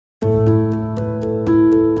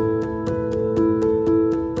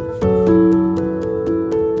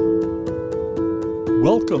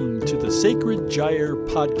the Sacred Gyre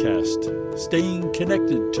Podcast, staying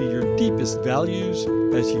connected to your deepest values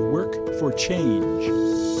as you work for change.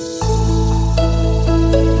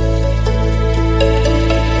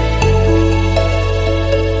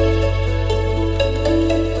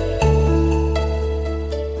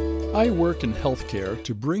 I work in healthcare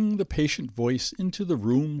to bring the patient voice into the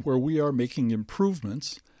room where we are making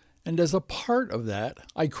improvements, and as a part of that,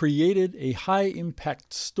 I created a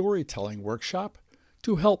high-impact storytelling workshop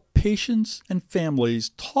to help patients and families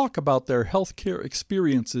talk about their healthcare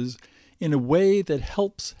experiences in a way that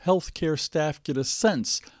helps healthcare staff get a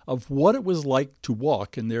sense of what it was like to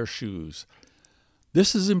walk in their shoes.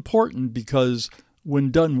 This is important because, when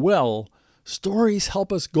done well, stories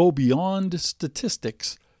help us go beyond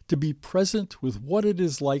statistics to be present with what it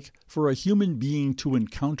is like for a human being to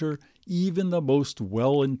encounter even the most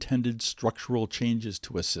well-intended structural changes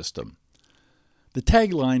to a system. The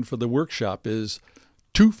tagline for the workshop is,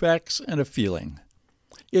 "Two facts and a feeling."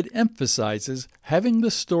 It emphasizes having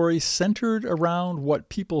the story centered around what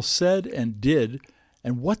people said and did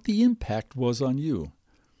and what the impact was on you.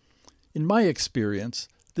 In my experience,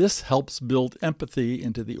 this helps build empathy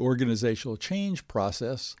into the organizational change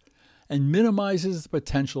process and minimizes the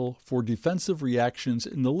potential for defensive reactions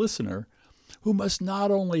in the listener, who must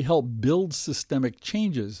not only help build systemic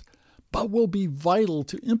changes, but will be vital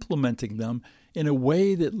to implementing them in a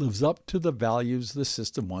way that lives up to the values the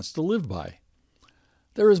system wants to live by.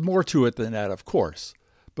 There is more to it than that, of course,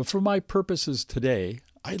 but for my purposes today,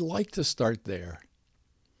 I'd like to start there.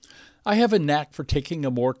 I have a knack for taking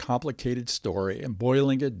a more complicated story and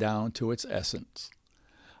boiling it down to its essence.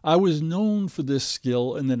 I was known for this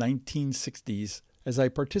skill in the 1960s as I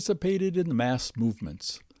participated in the mass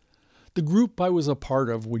movements. The group I was a part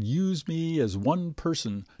of would use me as one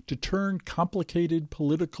person to turn complicated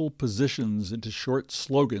political positions into short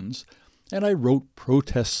slogans, and I wrote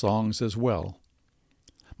protest songs as well.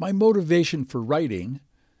 My motivation for writing,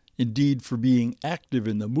 indeed for being active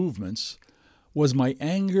in the movements, was my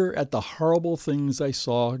anger at the horrible things I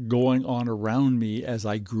saw going on around me as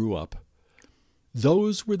I grew up.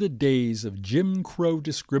 Those were the days of Jim Crow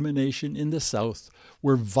discrimination in the South,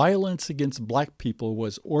 where violence against black people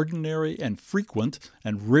was ordinary and frequent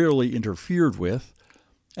and rarely interfered with,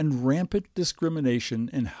 and rampant discrimination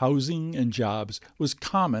in housing and jobs was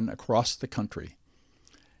common across the country.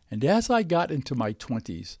 And as I got into my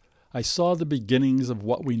 20s, I saw the beginnings of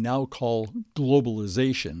what we now call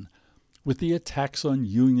globalization, with the attacks on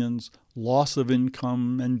unions, loss of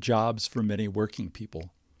income, and jobs for many working people.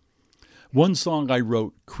 One song I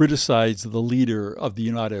wrote criticized the leader of the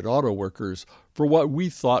United Auto Workers for what we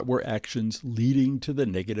thought were actions leading to the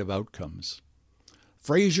negative outcomes.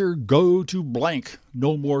 "Frazier, go to blank,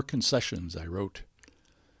 no more concessions," I wrote.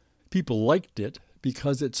 People liked it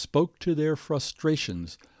because it spoke to their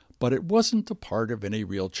frustrations, but it wasn't a part of any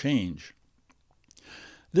real change.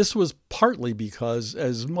 This was partly because,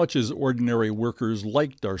 as much as ordinary workers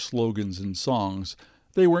liked our slogans and songs,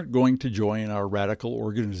 they weren't going to join our radical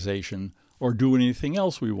organization or do anything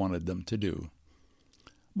else we wanted them to do.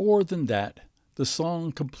 More than that, the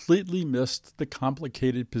song completely missed the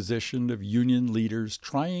complicated position of union leaders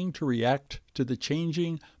trying to react to the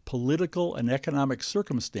changing political and economic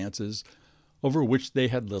circumstances over which they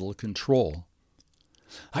had little control.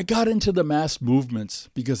 I got into the mass movements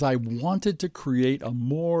because I wanted to create a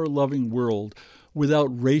more loving world without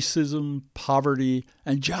racism, poverty,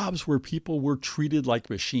 and jobs where people were treated like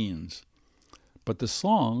machines. But the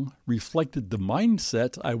song reflected the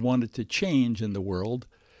mindset I wanted to change in the world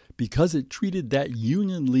because it treated that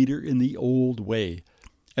union leader in the old way,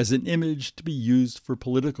 as an image to be used for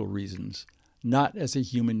political reasons, not as a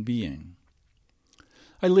human being.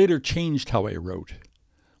 I later changed how I wrote.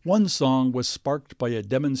 One song was sparked by a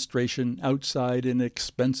demonstration outside an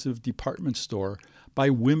expensive department store by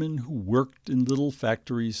women who worked in little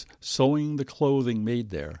factories sewing the clothing made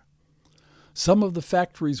there. Some of the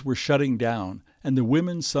factories were shutting down, and the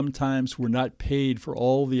women sometimes were not paid for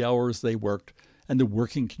all the hours they worked, and the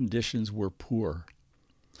working conditions were poor.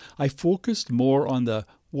 I focused more on the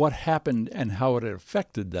what happened and how it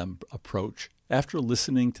affected them approach after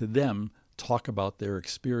listening to them talk about their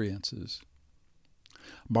experiences.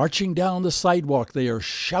 Marching down the sidewalk, they are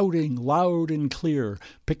shouting loud and clear,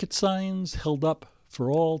 picket signs held up for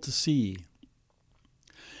all to see.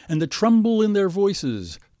 And the tremble in their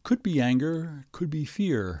voices could be anger, could be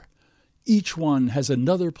fear. Each one has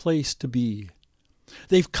another place to be.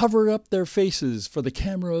 They've covered up their faces, for the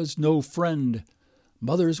camera's no friend.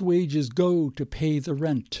 Mother's wages go to pay the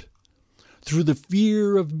rent. Through the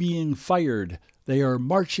fear of being fired, they are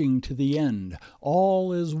marching to the end.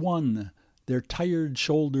 All is one, their tired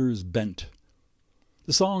shoulders bent.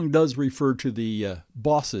 The song does refer to the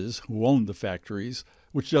bosses who own the factories,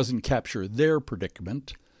 which doesn't capture their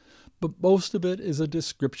predicament, but most of it is a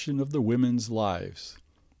description of the women's lives.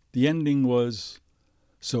 The ending was,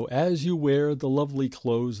 "So as you wear the lovely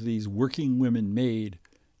clothes these working women made,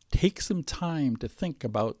 take some time to think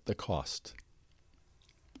about the cost."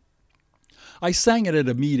 I sang it at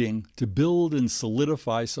a meeting to build and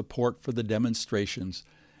solidify support for the demonstrations,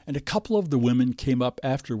 and a couple of the women came up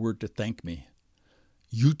afterward to thank me.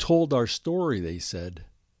 "You told our story," they said.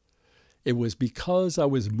 It was because I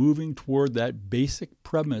was moving toward that basic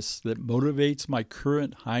premise that motivates my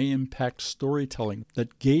current high-impact storytelling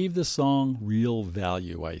that gave the song real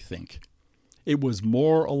value, I think. It was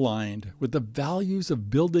more aligned with the values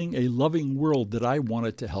of building a loving world that I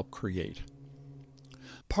wanted to help create.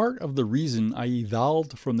 Part of the reason I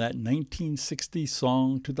evolved from that 1960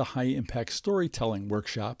 song to the high-impact storytelling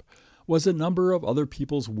workshop was a number of other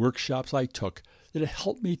people's workshops I took that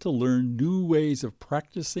helped me to learn new ways of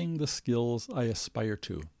practicing the skills I aspire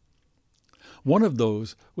to. One of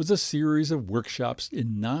those was a series of workshops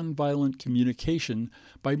in nonviolent communication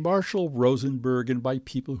by Marshall Rosenberg and by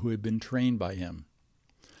people who had been trained by him.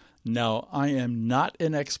 Now, I am not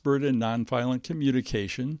an expert in nonviolent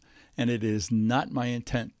communication, and it is not my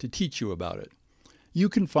intent to teach you about it. You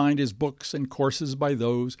can find his books and courses by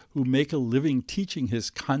those who make a living teaching his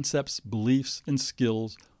concepts, beliefs, and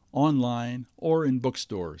skills online or in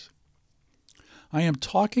bookstores. I am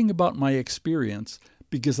talking about my experience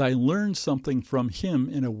because I learned something from him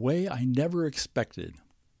in a way I never expected.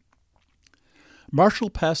 Marshall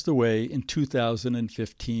passed away in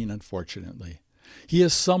 2015, unfortunately. He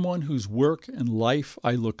is someone whose work and life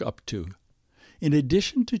I look up to. In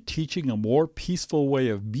addition to teaching a more peaceful way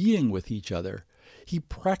of being with each other, he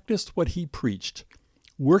practiced what he preached,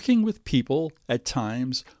 working with people at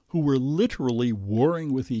times who were literally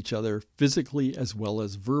warring with each other physically as well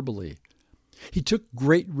as verbally. He took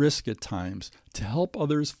great risk at times to help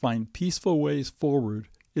others find peaceful ways forward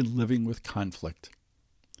in living with conflict.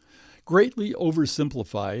 Greatly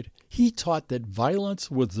oversimplified, he taught that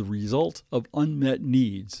violence was the result of unmet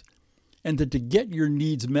needs, and that to get your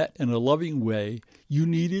needs met in a loving way, you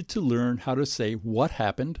needed to learn how to say what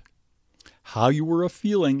happened, how you were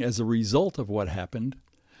feeling as a result of what happened,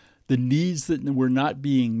 the needs that were not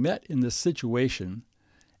being met in the situation,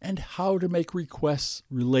 and how to make requests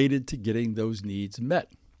related to getting those needs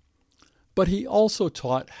met. But he also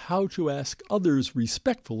taught how to ask others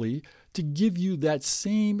respectfully to give you that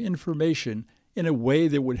same information in a way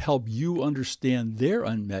that would help you understand their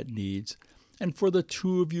unmet needs, and for the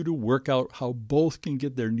two of you to work out how both can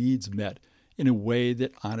get their needs met in a way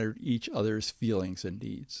that honored each other's feelings and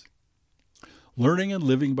needs. Learning and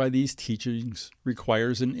living by these teachings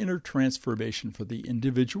requires an inner transformation for the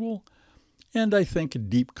individual, and I think a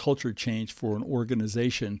deep culture change for an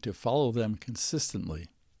organization to follow them consistently.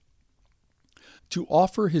 To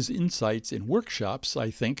offer his insights in workshops, I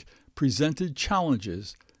think, presented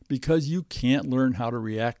challenges because you can't learn how to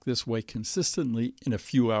react this way consistently in a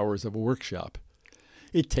few hours of a workshop.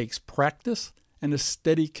 It takes practice and a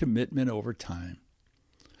steady commitment over time.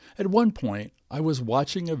 At one point, I was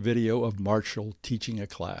watching a video of Marshall teaching a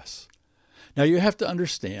class. Now you have to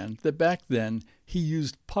understand that back then he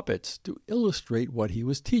used puppets to illustrate what he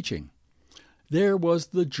was teaching. There was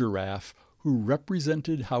the giraffe, who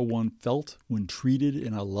represented how one felt when treated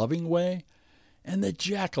in a loving way, and the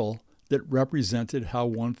jackal that represented how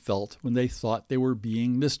one felt when they thought they were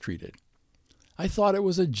being mistreated. I thought it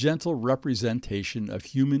was a gentle representation of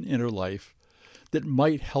human inner life that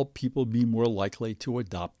might help people be more likely to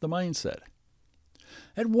adopt the mindset.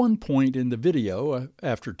 At one point in the video,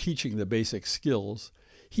 after teaching the basic skills,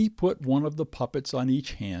 he put one of the puppets on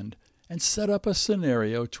each hand and set up a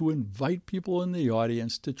scenario to invite people in the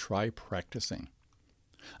audience to try practicing.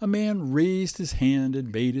 A man raised his hand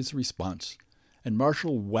and made his response, and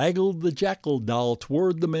Marshall waggled the jackal doll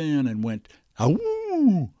toward the man and went,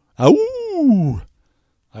 "Ow! Ow!"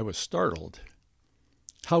 I was startled.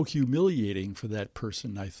 How humiliating for that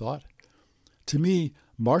person, I thought. To me,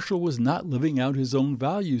 Marshall was not living out his own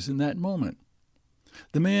values in that moment.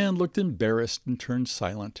 The man looked embarrassed and turned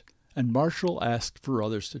silent, and Marshall asked for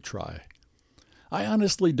others to try. I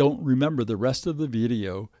honestly don't remember the rest of the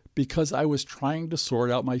video because I was trying to sort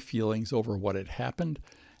out my feelings over what had happened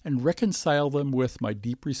and reconcile them with my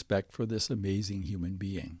deep respect for this amazing human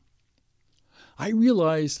being. I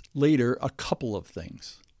realized later a couple of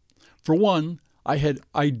things. For one, I had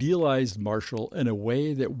idealized Marshall in a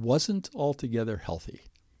way that wasn't altogether healthy.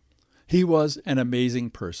 He was an amazing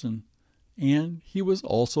person, and he was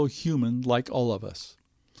also human like all of us.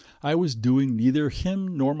 I was doing neither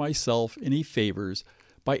him nor myself any favors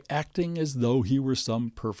by acting as though he were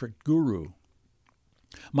some perfect guru.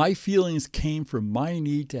 My feelings came from my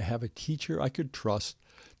need to have a teacher I could trust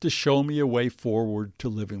to show me a way forward to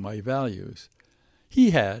living my values.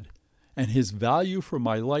 He had, and his value for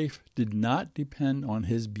my life did not depend on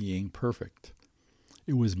his being perfect.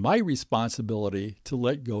 It was my responsibility to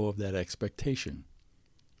let go of that expectation.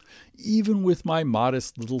 Even with my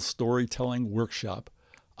modest little storytelling workshop,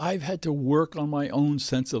 I've had to work on my own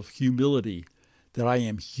sense of humility, that I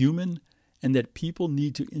am human and that people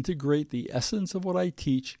need to integrate the essence of what I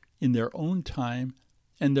teach in their own time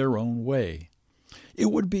and their own way.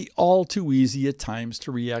 It would be all too easy at times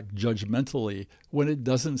to react judgmentally when it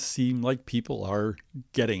doesn't seem like people are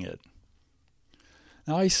getting it.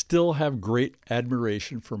 Now, I still have great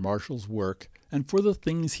admiration for Marshall's work and for the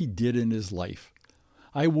things he did in his life.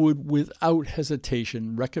 I would, without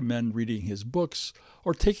hesitation, recommend reading his books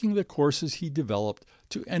or taking the courses he developed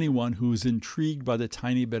to anyone who is intrigued by the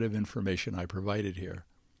tiny bit of information I provided here.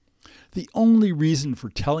 The only reason for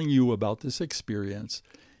telling you about this experience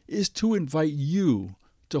is to invite you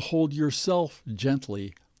to hold yourself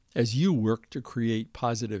gently as you work to create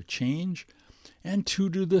positive change, and to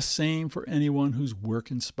do the same for anyone whose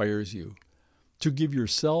work inspires you, to give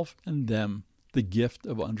yourself and them the gift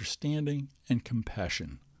of understanding and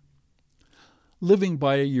compassion. Living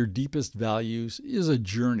by your deepest values is a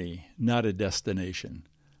journey, not a destination.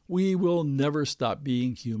 We will never stop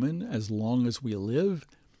being human as long as we live,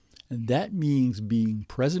 and that means being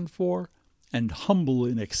present for and humble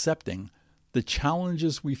in accepting the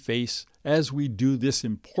challenges we face as we do this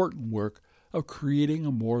important work of creating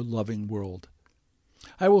a more loving world.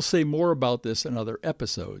 I will say more about this in other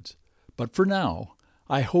episodes, but for now,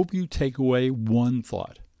 I hope you take away one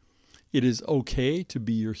thought. It is okay to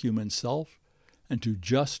be your human self and to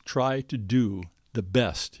just try to do the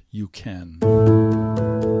best you can.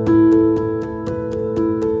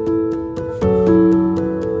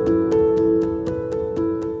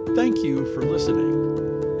 Thank you for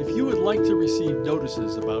listening. If you would like to receive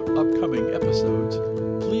notices about upcoming episodes,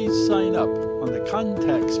 please sign up on the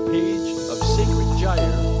contacts page of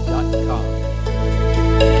sacredgyre.com.